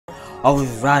always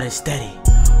riding steady,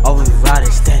 always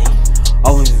riding steady,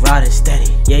 always riding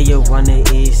steady. Yeah, you wanna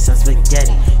eat some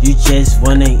spaghetti, you just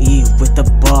wanna eat with the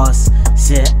boss.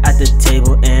 Sit at the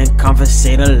table and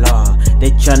conversate along.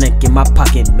 They tryna get my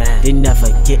pocket, man. They never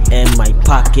get in my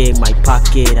pocket,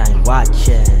 I'm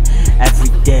watching. Every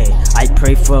day, I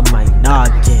pray for my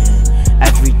noggin.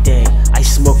 Every day, I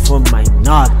smoke for my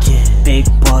noggin. Big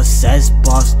boss says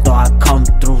boss, though I come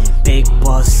through. Big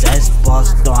boss says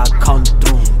boss, though I come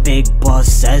through. Big boss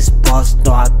says boss,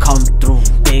 though I come through.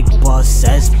 Big boss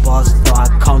says boss, though I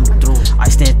come through. I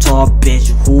stand tall, bitch,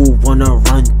 who wanna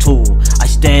run too? I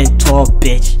stand tall,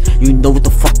 bitch, you know what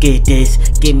the fuck it is.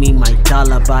 Give me my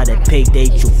dollar by the payday,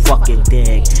 you fucking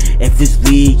dig. If it's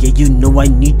weed, yeah, you know I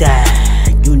need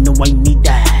that. You know I need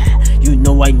that. You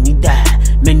know I need that.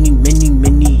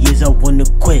 Many years I wanna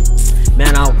quit.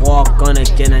 Man, I walk on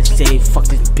again, I say fuck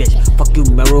this bitch, fuck you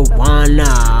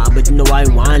marijuana, but you know I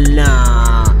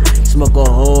wanna smoke a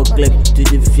whole clip to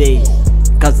the face,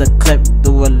 cause a clip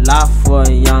do a lot for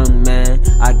a young man.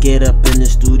 I get up in the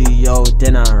studio,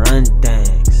 then I run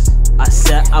things. I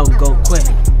said I'm gon' quit,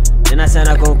 then I said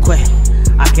I'm gon' quit.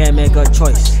 I can't make a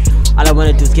choice, all I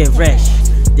wanna do is get rich.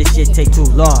 This shit take too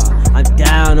long, I'm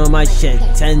down on my shit.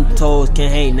 10 toes,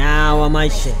 can't hate now on my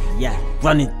shit. Yeah,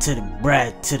 running to the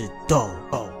bread, to the door.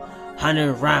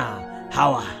 100 rounds,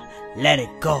 how I let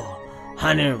it go.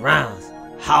 100 rounds,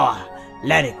 how I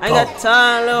let it go. I got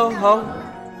time, little hoe.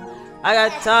 I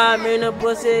got time in the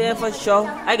pussy, yeah, for sure.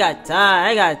 I got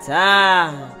time.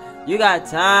 You got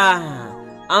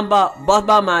time. I'm boss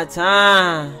by my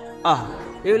time.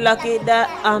 You lucky that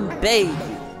I'm baby,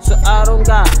 so I don't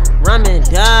got ramen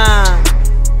down.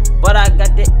 But I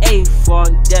got the A4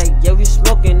 on deck, yeah, we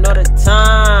smoking all the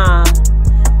time.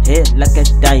 Hit like a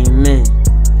diamond,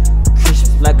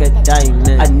 crisp like a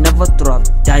diamond. I never throw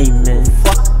up diamond.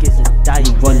 Fuck is a diamond.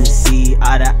 You wanna see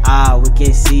eye to eye, we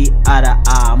can't see eye to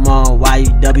eye. I'm on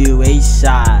YUWA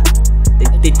side. They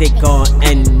think they gon'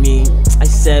 end me. I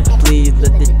said please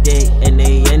let the day and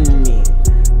they end me.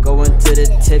 Going to the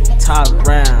tip top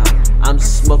round. I'm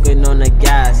smoking on the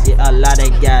gas, yeah, a lot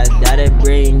of gas that'll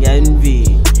bring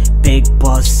envy. Big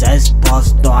boss says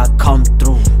boss, though I come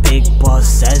through. Big boss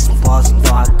says boss,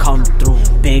 though I come through.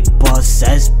 Big boss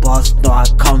says boss, though I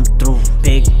come through.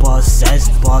 Big boss says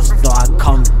boss, though I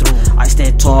come through. I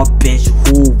stand tall, bitch,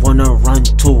 who wanna run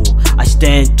too? I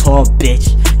stand tall,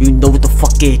 bitch, you know what the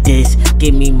fuck it is.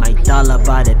 Give me my dollar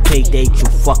by the payday, you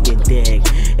fucking dig.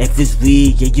 If it's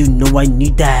weed, yeah, you know I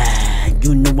need that.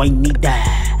 You know I need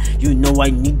that. You know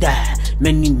I need that.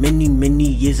 Many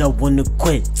years I wanna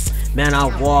quit. Man, I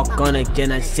walk on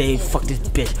again, I say fuck this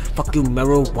bitch, fuck you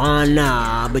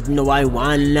marijuana, but you know I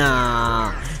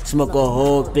wanna smoke a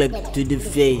whole clip to the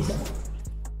face.